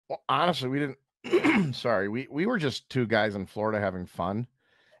Well, honestly, we didn't. Sorry, we were just two guys in Florida having fun.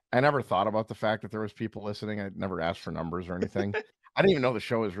 I never thought about the fact that there was people listening. I never asked for numbers or anything. I didn't even know the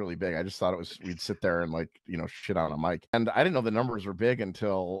show was really big. I just thought it was we'd sit there and like, shit on a mic. And I didn't know the numbers were big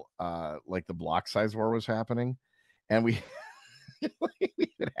until like the block size war was happening. And we we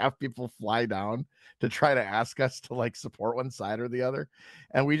would have people fly down to try to ask us to like support one side or the other.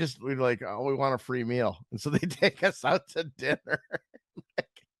 And we'd like, oh, we want a free meal. And so they take us out to dinner.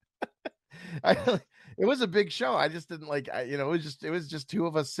 I it was a big show. I just didn't like it was just two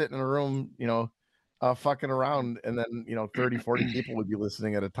of us sitting in a room, fucking around, and then 30, 40 people would be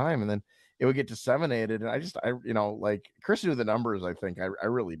listening at a time, and then it would get disseminated. And like Chris knew the numbers, I think. I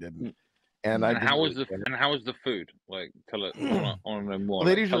really didn't. Mm. And I And didn't really how was the food? Like, tell it. I care. want to know more. Well,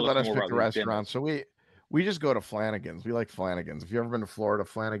 they'd Like, usually tell us let us more pick about the these restaurant, dinners. so we just go to Flanagan's. We like Flanagan's. If you've ever been to Florida,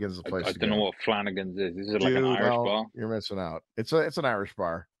 Flanagan's is the place I to don't know go. what Flanagan's is. Is it like an Dude. Irish Well, bar? you're missing out. It's an Irish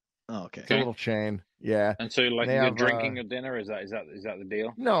bar. Oh, okay. It's a little chain. Yeah. And so, like, They you're have drinking your dinner. Is that the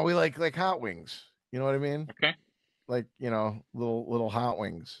deal? no, we like hot wings. You know what I mean? Okay. Like, little hot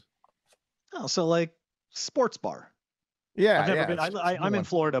wings. Oh, so like sports bar. Yeah, I've never yeah. been. I'm in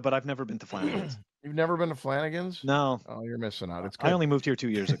Florida, but I've never been to Flanagan's. You've never been to Flanagan's? No. Oh, you're missing out. It's good. I only moved here 2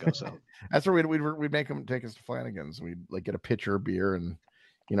 years ago, so That's where we'd make them take us to Flanagan's. We'd like get a pitcher of beer and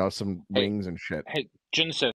some wings and shit. Hey, Jun said